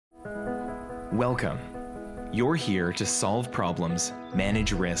Welcome. You're here to solve problems,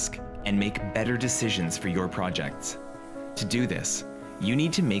 manage risk, and make better decisions for your projects. To do this, you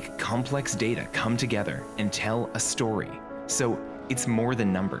need to make complex data come together and tell a story. So it's more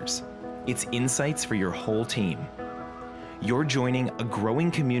than numbers. It's insights for your whole team. You're joining a growing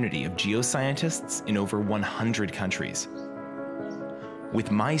community of geoscientists in over 100 countries. With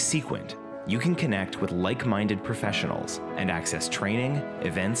Seequent, you can connect with like-minded professionals and access training,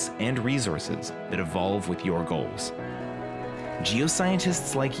 events, and resources that evolve with your goals.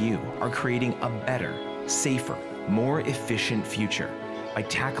 Geoscientists like you are creating a better, safer, more efficient future by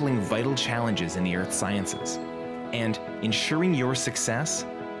tackling vital challenges in the earth sciences. And ensuring your success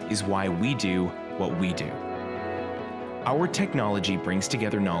is why we do what we do. Our technology brings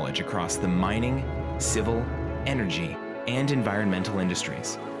together knowledge across the mining, civil, energy, and environmental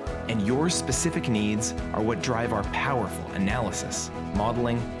industries. And your specific needs are what drive our powerful analysis,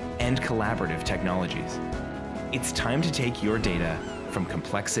 modeling, and collaborative technologies. It's time to take your data from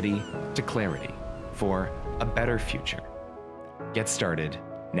complexity to clarity for a better future. Get started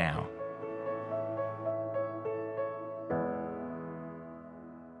now.